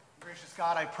Gracious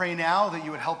God, I pray now that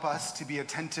you would help us to be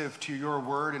attentive to your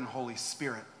word and Holy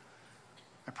Spirit.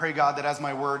 I pray, God, that as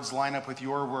my words line up with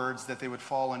your words, that they would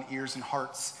fall on ears and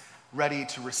hearts ready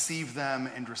to receive them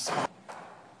and respond.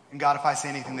 And God, if I say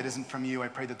anything that isn't from you, I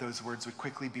pray that those words would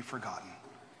quickly be forgotten.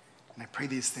 And I pray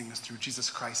these things through Jesus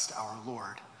Christ our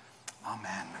Lord.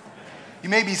 Amen. You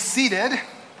may be seated.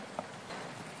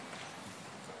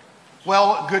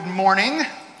 Well, good morning.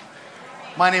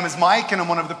 My name is Mike, and I'm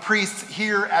one of the priests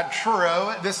here at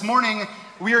Truro. This morning,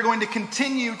 we are going to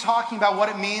continue talking about what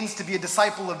it means to be a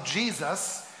disciple of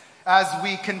Jesus as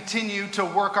we continue to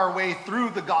work our way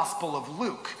through the Gospel of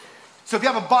Luke. So if you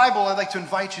have a Bible, I'd like to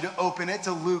invite you to open it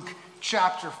to Luke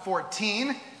chapter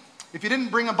 14. If you didn't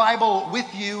bring a Bible with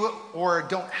you or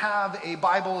don't have a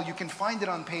Bible, you can find it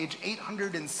on page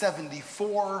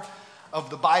 874 of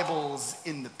the Bibles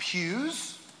in the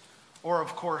pews. Or,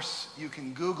 of course, you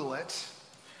can Google it,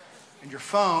 and your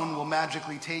phone will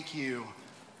magically take you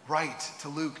right to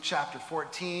Luke chapter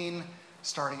 14,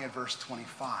 starting at verse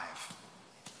 25.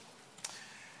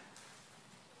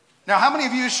 Now, how many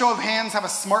of you, show of hands, have a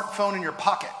smartphone in your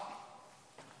pocket?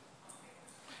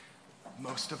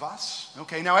 Most of us.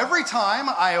 Okay, now every time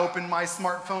I open my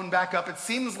smartphone back up, it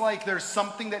seems like there's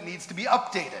something that needs to be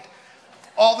updated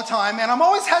all the time, and I'm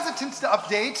always hesitant to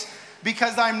update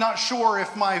because I'm not sure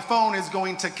if my phone is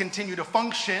going to continue to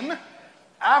function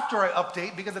after I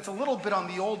update, because it's a little bit on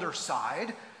the older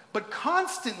side, but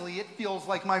constantly it feels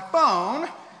like my phone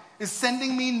is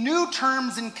sending me new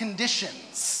terms and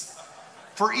conditions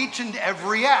for each and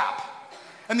every app.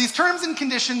 And these terms and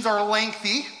conditions are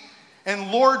lengthy,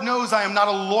 and Lord knows I am not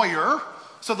a lawyer,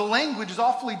 so the language is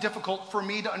awfully difficult for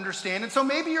me to understand. And so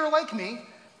maybe you're like me.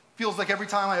 Feels like every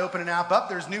time I open an app up,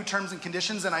 there's new terms and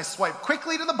conditions, and I swipe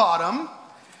quickly to the bottom,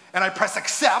 and I press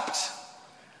accept,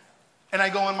 and I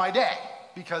go on my day.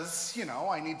 Because,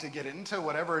 I need to get into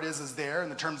whatever it is there, and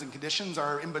the terms and conditions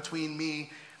are in between me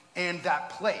and that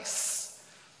place.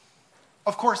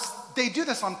 Of course, they do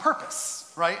this on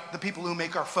purpose, right? The people who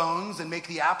make our phones and make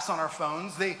the apps on our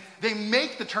phones, they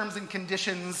make the terms and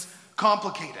conditions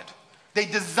complicated. They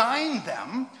design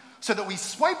them so that we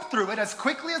swipe through it as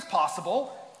quickly as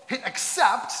possible, hit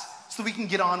accept, so we can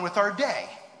get on with our day.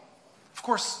 Of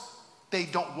course, they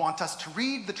don't want us to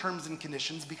read the terms and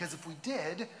conditions, because if we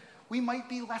did, we might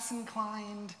be less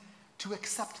inclined to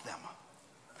accept them.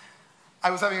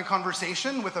 I was having a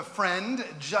conversation with a friend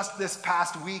just this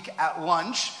past week at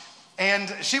lunch,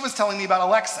 and she was telling me about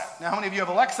Alexa. Now, how many of you have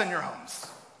Alexa in your homes?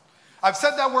 I've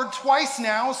said that word twice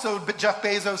now, so Jeff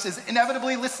Bezos is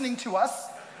inevitably listening to us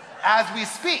as we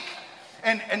speak.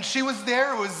 And she was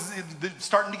there, it was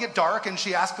starting to get dark, and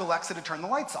she asked Alexa to turn the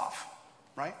lights off,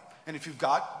 right? And if you've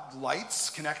got lights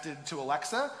connected to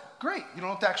Alexa, great. You don't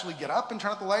have to actually get up and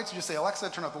turn out the lights. You just say, Alexa,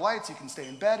 turn out the lights. You can stay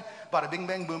in bed. Bada bing,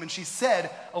 bang, boom. And she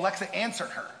said, Alexa answered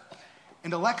her.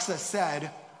 And Alexa said,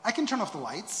 I can turn off the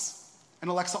lights. And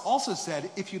Alexa also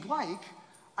said, if you'd like,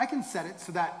 I can set it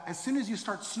so that as soon as you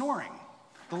start snoring,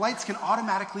 the lights can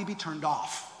automatically be turned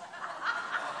off.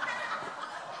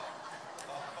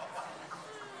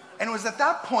 And it was at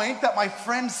that point that my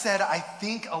friend said, I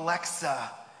think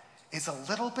Alexa is a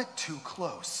little bit too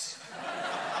close.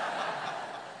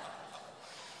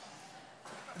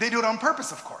 They do it on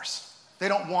purpose, of course. They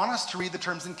don't want us to read the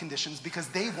terms and conditions because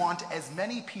they want as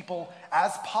many people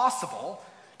as possible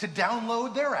to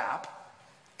download their app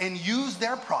and use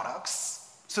their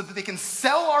products so that they can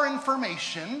sell our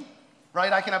information,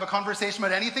 right? I can have a conversation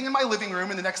about anything in my living room,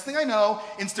 and the next thing I know,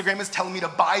 Instagram is telling me to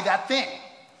buy that thing,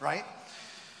 right?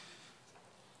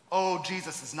 Oh,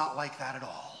 Jesus is not like that at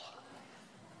all.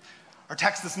 Our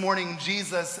text this morning,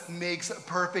 Jesus makes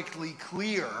perfectly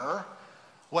clear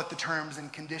what the terms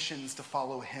and conditions to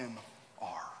follow him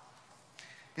are.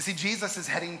 You see, Jesus is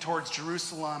heading towards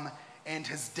Jerusalem and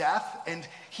his death, and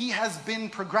he has been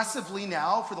progressively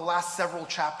now, for the last several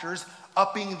chapters,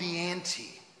 upping the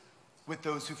ante with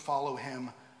those who follow him,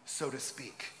 so to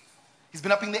speak. He's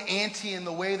been upping the ante in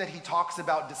the way that he talks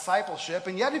about discipleship,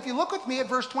 and yet if you look with me at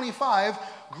verse 25,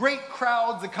 great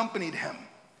crowds accompanied him.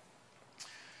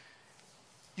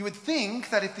 You would think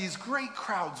that if these great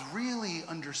crowds really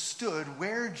understood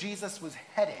where Jesus was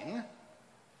heading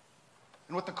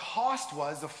and what the cost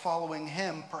was of following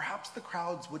him, perhaps the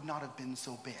crowds would not have been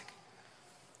so big.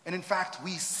 And in fact,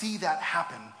 we see that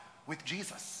happen with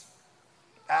Jesus.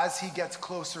 As he gets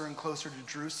closer and closer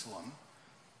to Jerusalem,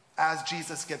 as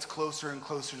Jesus gets closer and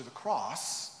closer to the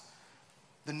cross,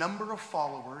 the number of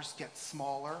followers gets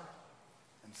smaller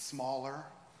and smaller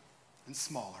and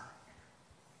smaller,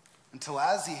 until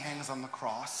as he hangs on the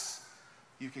cross,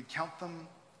 you could count them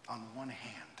on one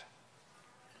hand.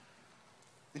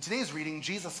 In today's reading,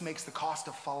 Jesus makes the cost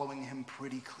of following him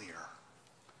pretty clear.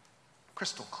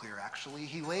 Crystal clear, actually.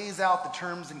 He lays out the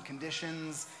terms and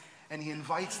conditions, and he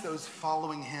invites those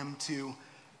following him to,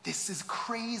 this is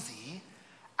crazy,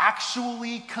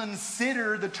 actually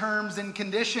consider the terms and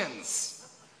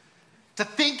conditions, to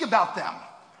think about them,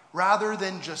 rather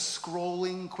than just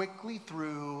scrolling quickly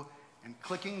through and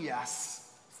clicking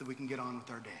yes so that we can get on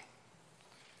with our day.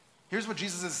 Here's what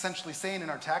Jesus is essentially saying in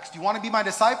our text. You want to be my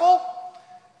disciple?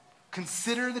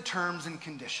 Consider the terms and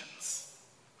conditions.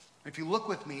 If you look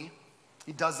with me,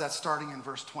 he does that starting in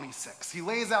verse 26. He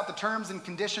lays out the terms and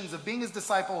conditions of being his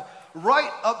disciple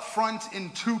right up front in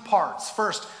two parts.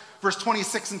 First, verse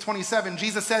 26 and 27,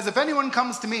 Jesus says, if anyone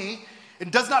comes to me and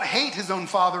does not hate his own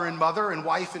father and mother and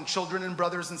wife and children and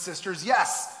brothers and sisters,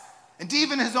 yes, and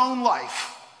even his own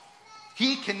life,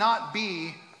 he cannot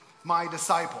be my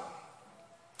disciple.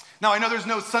 Now, I know there's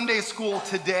no Sunday school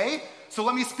today, so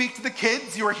let me speak to the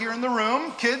kids. You are here in the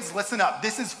room. Kids, listen up.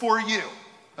 This is for you,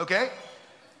 okay?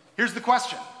 Here's the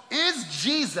question. Is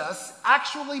Jesus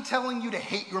actually telling you to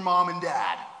hate your mom and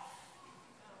dad?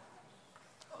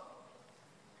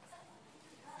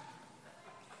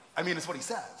 I mean, it's what he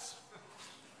says.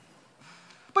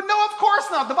 But no, of course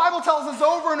not. The Bible tells us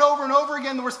over and over and over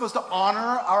again that we're supposed to honor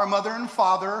our mother and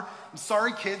father. I'm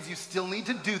sorry, kids, you still need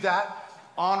to do that.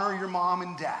 Honor your mom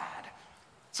and dad.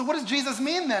 So what does Jesus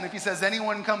mean then if he says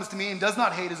anyone comes to me and does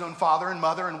not hate his own father and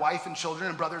mother and wife and children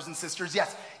and brothers and sisters?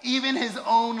 Yes, even his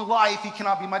own life, he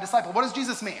cannot be my disciple. What does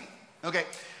Jesus mean? Okay,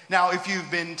 now if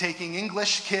you've been taking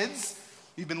English, kids,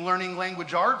 you've been learning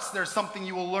language arts, there's something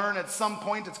you will learn at some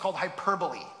point. It's called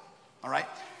hyperbole, all right?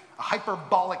 A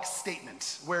hyperbolic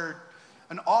statement where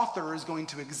an author is going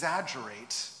to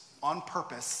exaggerate on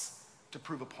purpose to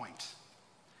prove a point.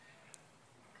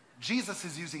 Jesus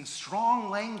is using strong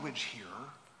language here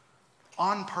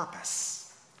on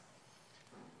purpose.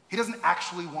 He doesn't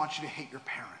actually want you to hate your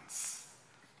parents,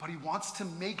 but he wants to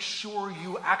make sure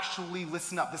you actually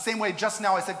listen up. The same way just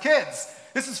now I said, kids,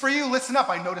 this is for you, listen up.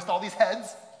 I noticed all these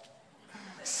heads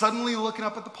suddenly looking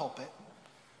up at the pulpit.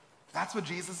 That's what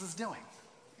Jesus is doing.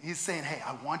 He's saying, hey,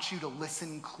 I want you to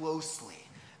listen closely.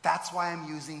 That's why I'm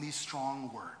using these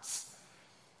strong words.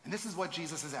 And this is what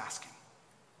Jesus is asking.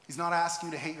 He's not asking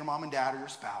you to hate your mom and dad or your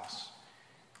spouse.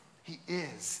 He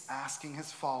is asking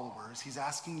his followers, he's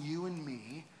asking you and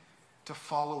me to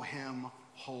follow him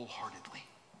wholeheartedly.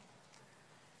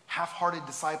 Half-hearted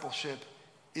discipleship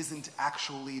isn't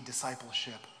actually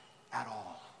discipleship at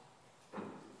all.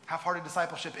 Half-hearted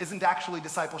discipleship isn't actually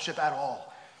discipleship at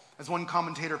all. As one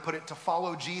commentator put it, to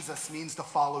follow Jesus means to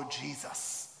follow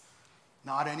Jesus,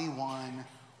 not anyone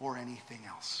or anything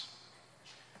else.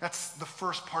 That's the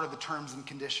first part of the terms and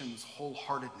conditions,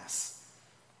 wholeheartedness.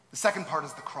 The second part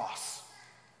is the cross.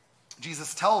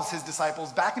 Jesus tells his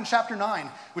disciples back in chapter 9,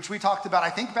 which we talked about, I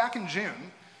think back in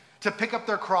June, to pick up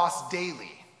their cross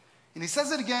daily. And he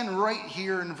says it again right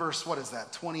here in verse,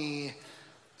 27.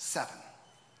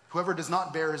 Whoever does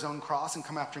not bear his own cross and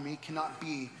come after me cannot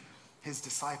be his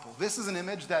disciple. This is an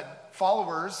image that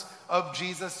followers of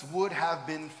Jesus would have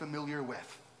been familiar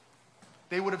with.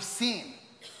 They would have seen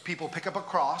people pick up a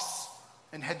cross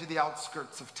and head to the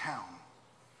outskirts of town.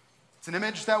 It's an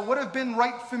image that would have been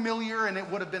right familiar, and it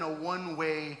would have been a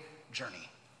one-way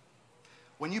journey.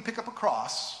 When you pick up a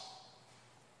cross,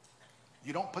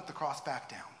 you don't put the cross back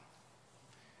down.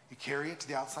 You carry it to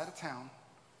the outside of town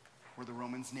where the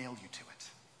Romans nailed you to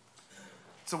it.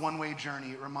 It's a one-way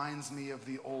journey. It reminds me of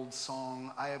the old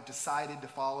song, I have decided to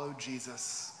follow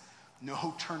Jesus.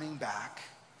 No turning back.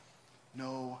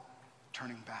 No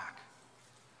turning back.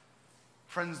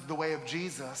 Friends, the way of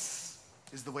Jesus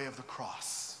is the way of the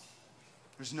cross.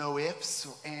 There's no ifs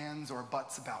or ands or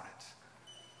buts about it.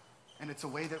 And it's a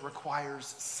way that requires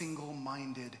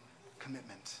single-minded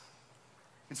commitment.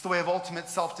 It's the way of ultimate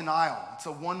self-denial. It's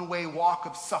a one-way walk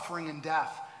of suffering and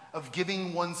death, of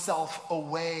giving oneself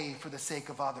away for the sake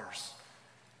of others.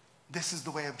 This is the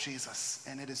way of Jesus,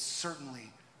 and it is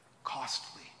certainly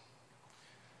costly.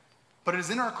 But it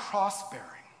is in our cross-bearing,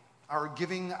 our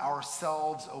giving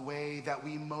ourselves away, that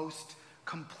we most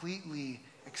completely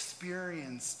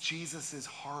experience Jesus'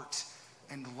 heart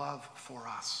and love for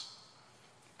us.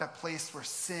 That place where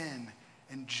sin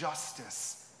and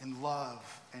justice and love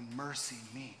and mercy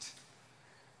meet.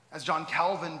 As John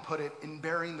Calvin put it, in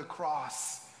bearing the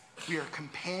cross, we are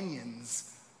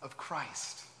companions of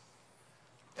Christ.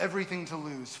 Everything to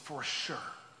lose for sure,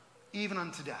 even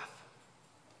unto death.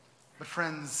 But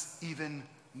friends, even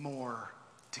more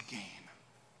to gain.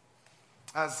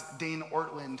 As Dane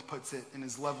Ortland puts it in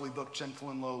his lovely book,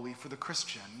 Gentle and Lowly, for the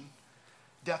Christian,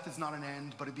 death is not an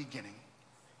end, but a beginning.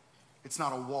 It's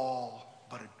not a wall,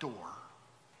 but a door.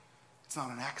 It's not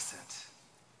an exit,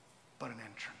 but an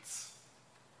entrance.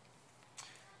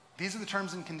 These are the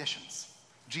terms and conditions.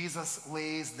 Jesus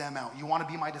lays them out. You want to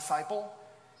be my disciple?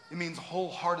 It means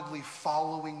wholeheartedly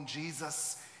following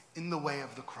Jesus in the way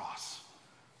of the cross.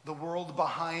 The world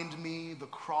behind me, the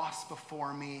cross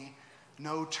before me,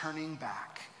 no turning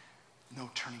back, no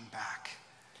turning back.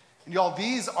 And y'all,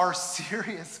 these are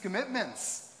serious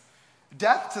commitments.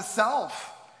 Death to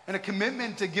self and a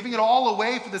commitment to giving it all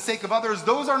away for the sake of others,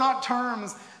 those are not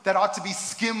terms that ought to be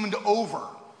skimmed over.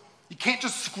 You can't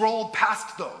just scroll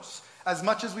past those as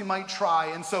much as we might try.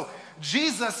 And so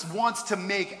Jesus wants to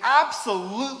make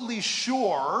absolutely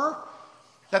sure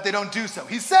that they don't do so.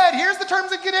 He said, here's the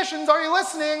terms and conditions. Are you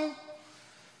listening?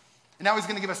 And now he's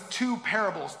going to give us two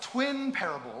parables, twin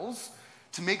parables,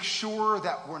 to make sure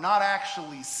that we're not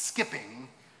actually skipping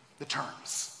the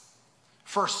terms.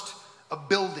 First, a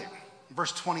building.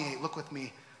 Verse 28, look with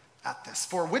me at this.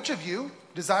 For which of you,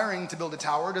 desiring to build a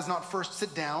tower, does not first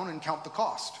sit down and count the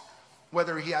cost,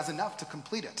 whether he has enough to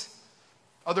complete it?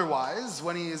 Otherwise,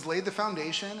 when he has laid the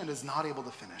foundation and is not able to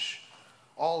finish,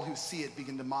 all who see it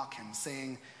begin to mock him,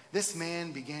 saying, this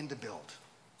man began to build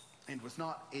and was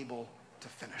not able to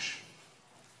finish.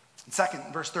 And second,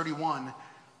 verse 31,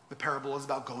 the parable is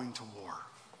about going to war.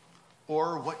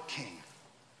 Or what king,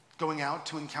 going out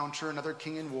to encounter another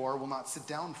king in war, will not sit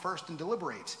down first and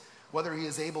deliberate whether he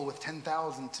is able with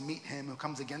 10,000 to meet him who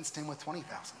comes against him with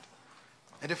 20,000?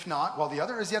 And if not, while the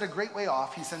other is yet a great way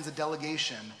off, he sends a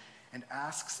delegation and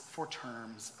asks for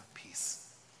terms of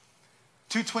peace.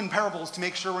 Two twin parables to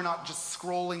make sure we're not just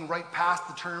scrolling right past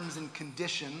the terms and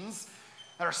conditions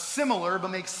that are similar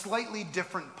but make slightly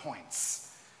different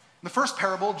points. In the first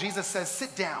parable, Jesus says,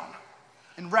 sit down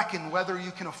and reckon whether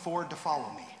you can afford to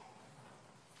follow me.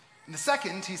 In the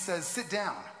second, he says, sit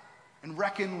down and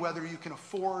reckon whether you can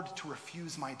afford to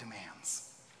refuse my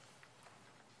demands.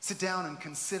 Sit down and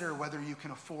consider whether you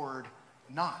can afford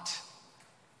not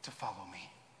to follow me.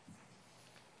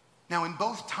 Now, in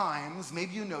both times,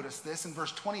 maybe you notice this, in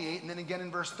verse 28 and then again in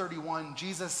verse 31,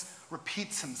 Jesus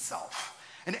repeats himself.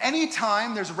 And any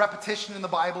time there's a repetition in the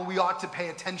Bible, we ought to pay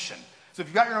attention. So if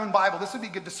you've got your own Bible, this would be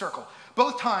good to circle.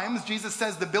 Both times, Jesus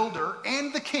says the builder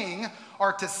and the king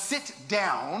are to sit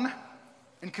down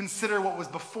and consider what was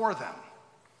before them.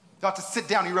 They ought to sit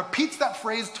down. He repeats that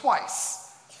phrase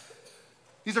twice.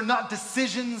 These are not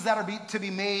decisions that are to be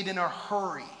made in a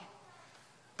hurry,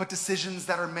 but decisions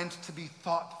that are meant to be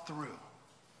thought through,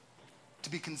 to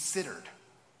be considered,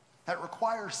 that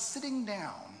require sitting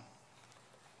down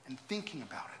and thinking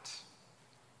about it.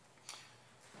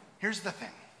 Here's the thing.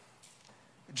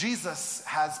 Jesus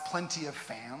has plenty of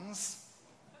fans.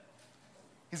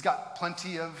 He's got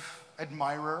plenty of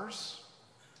admirers.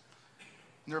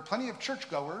 And there are plenty of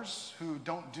churchgoers who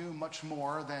don't do much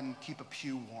more than keep a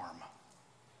pew warm.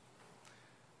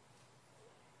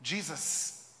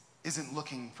 Jesus isn't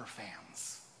looking for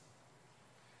fans.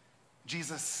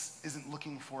 Jesus isn't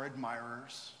looking for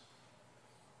admirers.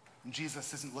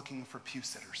 Jesus isn't looking for pew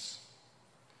sitters.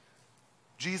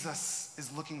 Jesus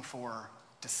is looking for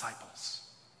disciples.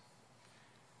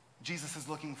 Jesus is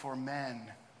looking for men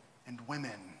and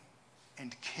women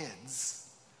and kids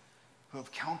who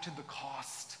have counted the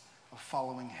cost of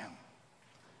following him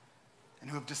and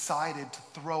who have decided to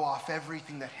throw off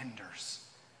everything that hinders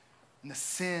and the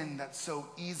sin that so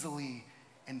easily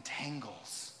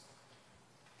entangles.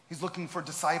 He's looking for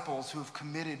disciples who have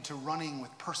committed to running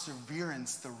with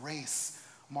perseverance the race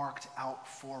marked out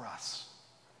for us,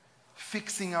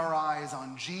 fixing our eyes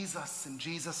on Jesus and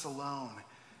Jesus alone,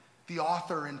 the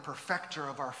author and perfecter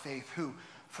of our faith, who,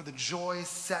 for the joy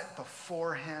set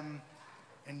before him,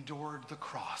 endured the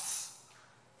cross,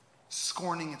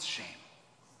 scorning its shame,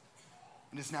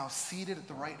 and is now seated at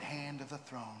the right hand of the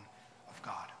throne of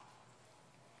God.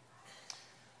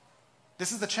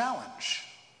 This is the challenge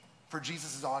for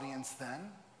Jesus' audience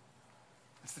then.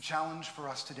 It's the challenge for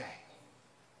us today.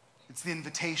 It's the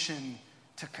invitation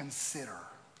to consider.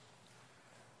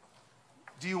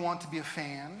 Do you want to be a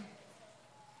fan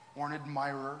or an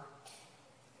admirer?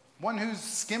 One who's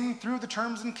skimmed through the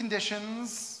terms and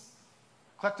conditions,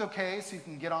 clicked okay so you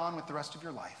can get on with the rest of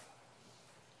your life?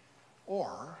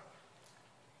 Or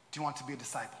do you want to be a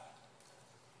disciple?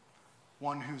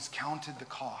 One who's counted the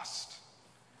cost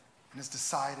and has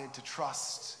decided to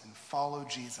trust and follow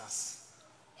Jesus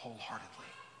wholeheartedly.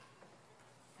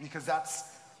 Because that's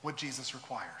what Jesus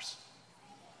requires.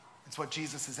 It's what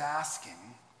Jesus is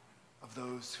asking of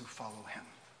those who follow him.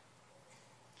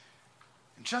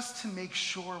 And just to make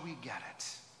sure we get it,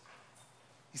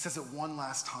 he says it one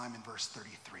last time in verse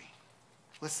 33.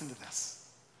 Listen to this.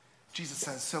 Jesus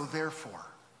says, so therefore,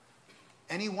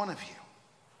 any one of you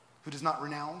who does not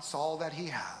renounce all that he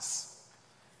has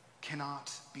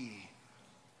cannot be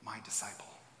my disciple.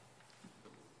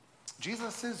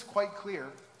 Jesus is quite clear.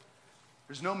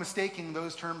 There's no mistaking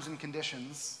those terms and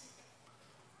conditions.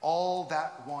 All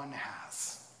that one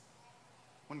has.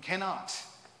 One cannot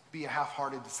be a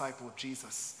half-hearted disciple of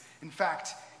Jesus. In fact,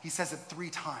 he says it 3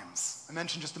 times. I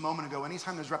mentioned just a moment ago,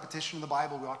 anytime there's repetition in the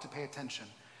Bible, we ought to pay attention.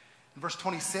 In verse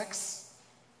 26,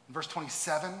 in verse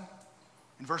 27,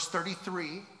 in verse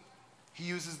 33, he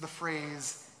uses the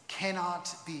phrase,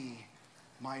 cannot be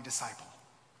my disciple.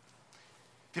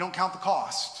 If you don't count the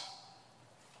cost,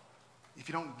 if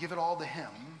you don't give it all to him,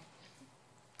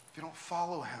 if you don't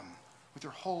follow him with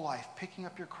your whole life, picking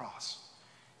up your cross,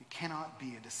 you cannot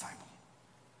be a disciple.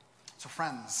 So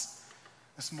friends,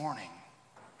 this morning,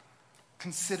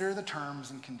 consider the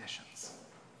terms and conditions.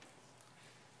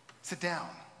 Sit down,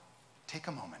 take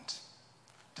a moment,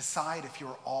 decide if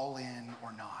you're all in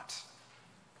or not,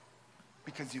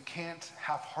 because you can't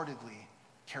half-heartedly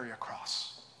carry a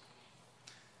cross.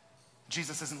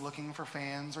 Jesus isn't looking for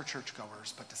fans or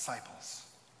churchgoers, but disciples,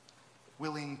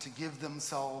 willing to give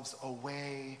themselves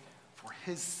away for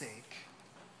his sake,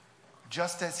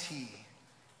 just as he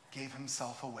gave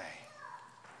himself away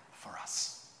for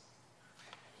us.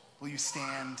 Will you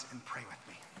stand and pray with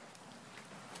me?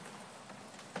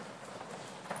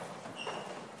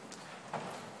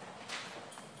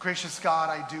 Gracious God,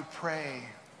 I do pray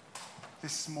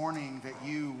this morning that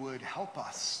you would help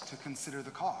us to consider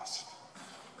the cost.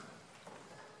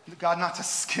 God, not to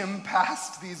skim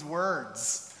past these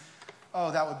words.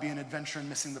 Oh, that would be an adventure in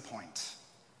missing the point.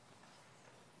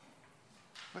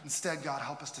 But instead, God,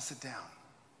 help us to sit down,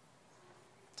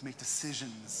 to make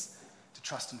decisions, to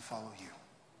trust and follow you.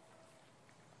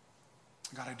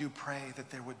 God, I do pray that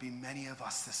there would be many of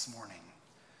us this morning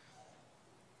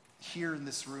here in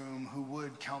this room who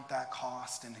would count that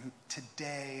cost and who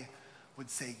today would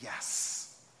say,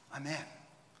 yes, I'm in.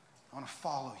 I want to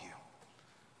follow you,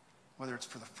 whether it's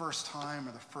for the first time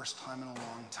or the first time in a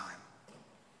long time.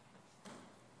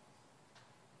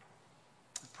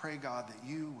 I pray, God, that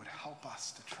you would help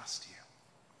us to trust you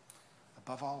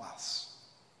above all else.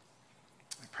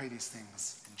 We pray these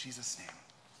things in Jesus' name.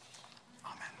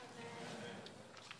 Amen.